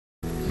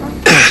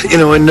You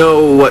know, I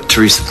know what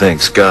Teresa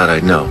thinks. God, I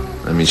know.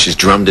 I mean, she's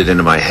drummed it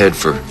into my head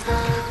for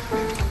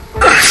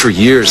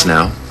years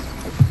now.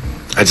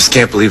 I just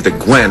can't believe that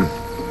Gwen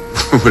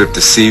would have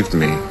deceived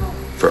me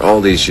for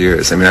all these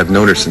years. I mean, I've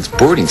known her since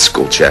boarding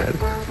school, Chad.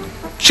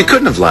 She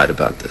couldn't have lied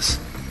about this.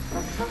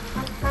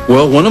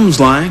 Well, one of them's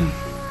lying.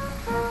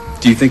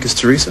 Do you think it's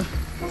Teresa?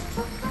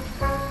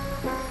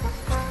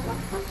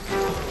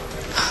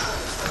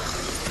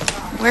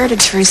 Where did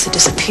Teresa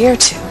disappear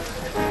to?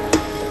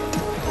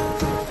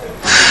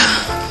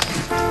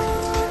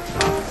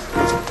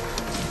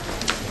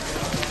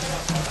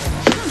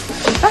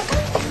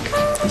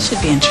 This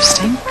should be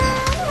interesting.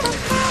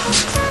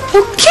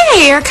 Okay,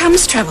 here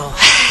comes trouble.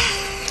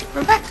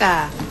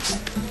 Rebecca,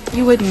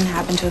 you wouldn't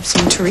happen to have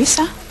seen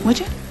Teresa, would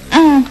you?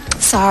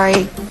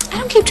 Sorry. I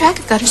don't keep track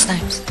of gutters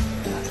names.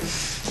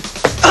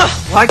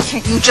 Why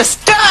can't you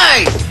just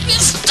die? You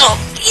stole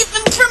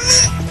Ethan from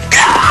me.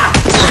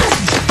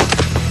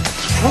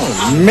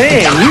 Oh,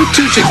 man, you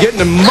two should get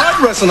into mud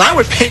wrestling. I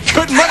would pay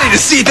good money to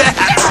see that.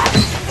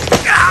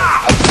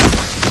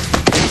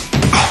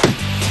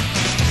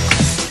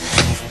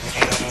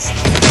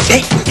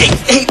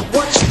 Hey,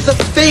 watch the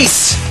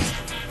face.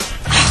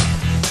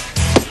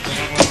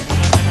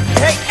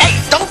 Hey,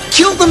 don't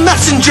kill the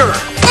messenger.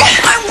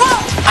 I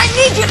won't. I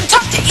need you to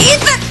talk to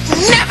Ethan.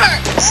 Never.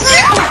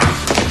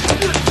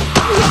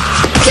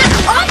 Get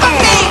off of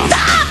me.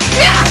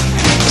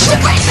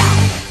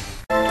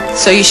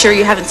 So you sure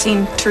you haven't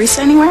seen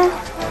Teresa anywhere?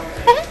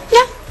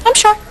 Yeah, I'm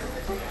sure.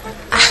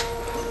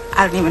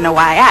 I don't even know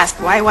why I asked.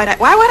 Why would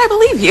I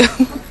believe you?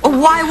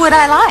 Why would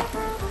I lie?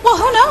 Well,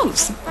 who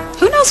knows?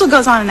 Who knows what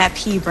goes on in that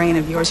pea brain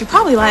of yours? You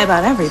probably lie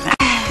about everything.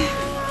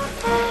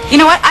 You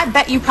know what? I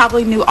bet you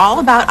probably knew all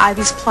about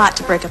Ivy's plot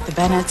to break up the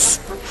Bennetts.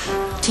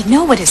 Do you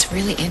know what is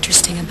really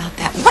interesting about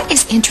that? What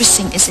is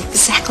interesting is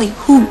exactly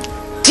who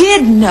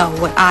did know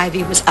what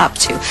Ivy was up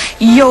to.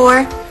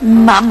 Your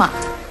mama.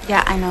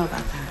 Yeah, I know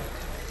about that.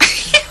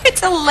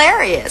 It's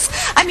hilarious.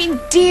 I mean,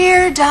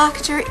 dear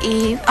Dr.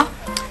 Eve,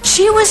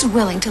 she was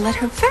willing to let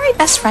her very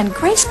best friend,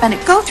 Grace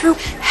Bennett, go through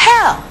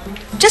hell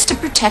just to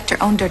protect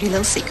her own dirty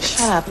little secrets.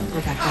 Shut up,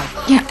 Rebecca.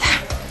 Yeah,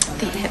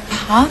 the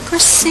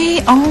hypocrisy.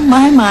 Oh,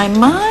 my.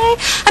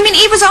 I mean,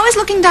 Eve was always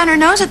looking down her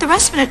nose at the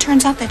rest of it. It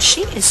turns out that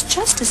she is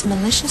just as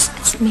malicious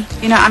as me.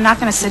 You know, I'm not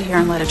going to sit here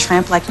and let a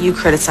tramp like you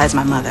criticize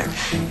my mother.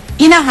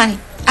 You know, honey,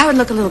 I would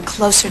look a little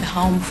closer to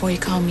home before you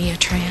call me a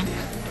tramp.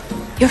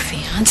 Your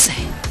fiancé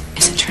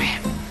is a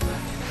tramp.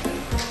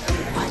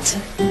 What?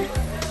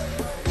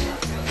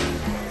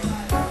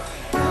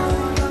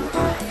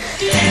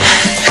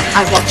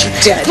 I want you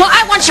dead. Well,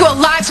 I want you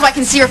alive so I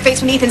can see your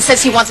face when Ethan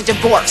says he wants a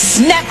divorce.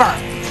 Never.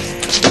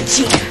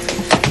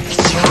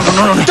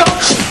 No. Don't.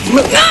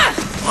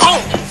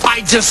 Oh,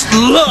 I just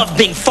love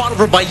being fought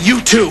over by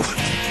you two.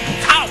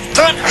 Ow,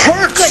 that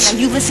hurts. Good, now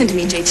you listen to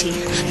me, JT.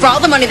 For all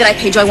the money that I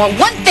paid you, I want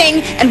one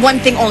thing and one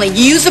thing only.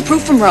 You use the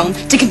proof from Rome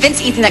to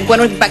convince Ethan that Gwen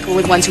and Rebecca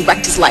were the ones who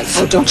wrecked his life.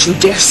 Oh, don't you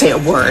dare say a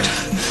word.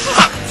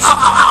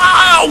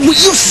 Will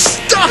you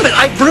stop it?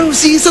 I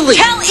bruise easily.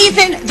 Tell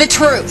Ethan the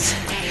truth.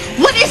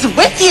 What is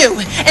with you?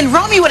 And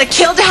Romy would have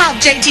killed to have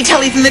JT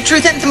tell Ethan the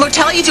truth. And at the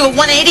motel, you do a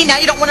 180. Now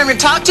you don't want him to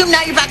talk to him.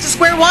 Now you're back to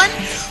square one.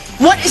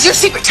 What is your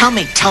secret? Tell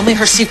me. Tell me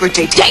her secret,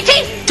 JT.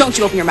 JT, don't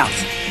you open your mouth.